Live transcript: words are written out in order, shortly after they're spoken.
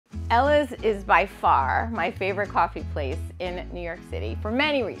Ella's is by far my favorite coffee place in New York City for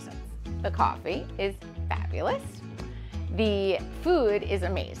many reasons. The coffee is fabulous. The food is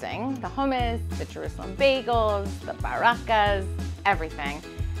amazing. The hummus, the Jerusalem bagels, the barakas, everything.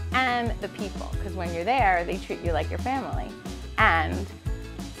 And the people, because when you're there, they treat you like your family. And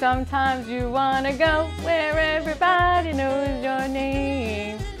sometimes you want to go where everybody knows your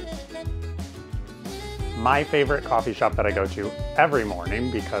name. My favorite coffee shop that I go to every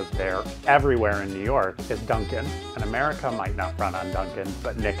morning, because they're everywhere in New York, is Dunkin. And America might not run on Dunkin,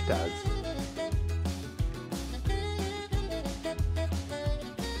 but Nick does.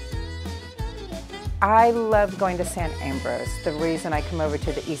 I love going to Sant Ambroeus. The reason I come over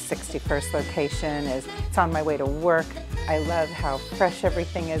to the East 61st location is it's on my way to work. I love how fresh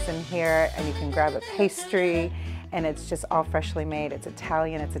everything is in here, and you can grab a pastry, and it's just all freshly made. It's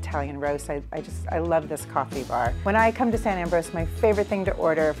Italian roast. I love this coffee bar. When I come to Sant Ambroeus, my favorite thing to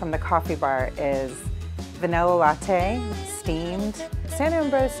order from the coffee bar is vanilla latte, steamed. Sant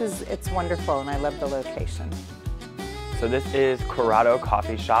Ambroeus it's wonderful, and I love the location. So this is Corrado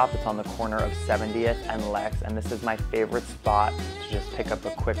Coffee Shop. It's on the corner of 70th and Lex, and this is my favorite spot to just pick up a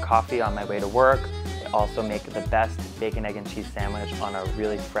quick coffee on my way to work. They also make the best bacon, egg, and cheese sandwich on a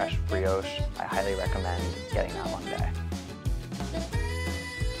really fresh brioche. I highly recommend getting that one day.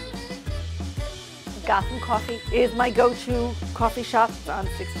 Gotham Coffee is my go-to coffee shop. It's on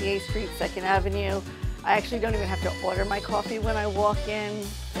 68th Street, 2nd Avenue. I actually don't even have to order my coffee when I walk in.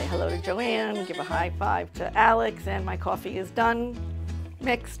 Say hello to Joanne, give a high five to Alex, and my coffee is done,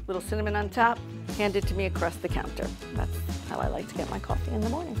 mixed, little cinnamon on top, handed to me across the counter. That's how I like to get my coffee in the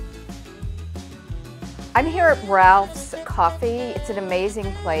morning. I'm here at Ralph's Coffee. It's an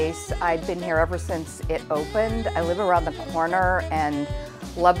amazing place. I've been here ever since it opened. I live around the corner and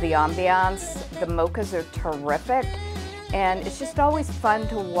love the ambiance. The mochas are terrific. And it's just always fun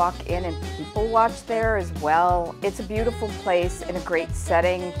to walk in and people watch there as well. It's a beautiful place and a great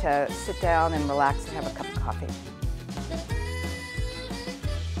setting to sit down and relax and have a cup of coffee.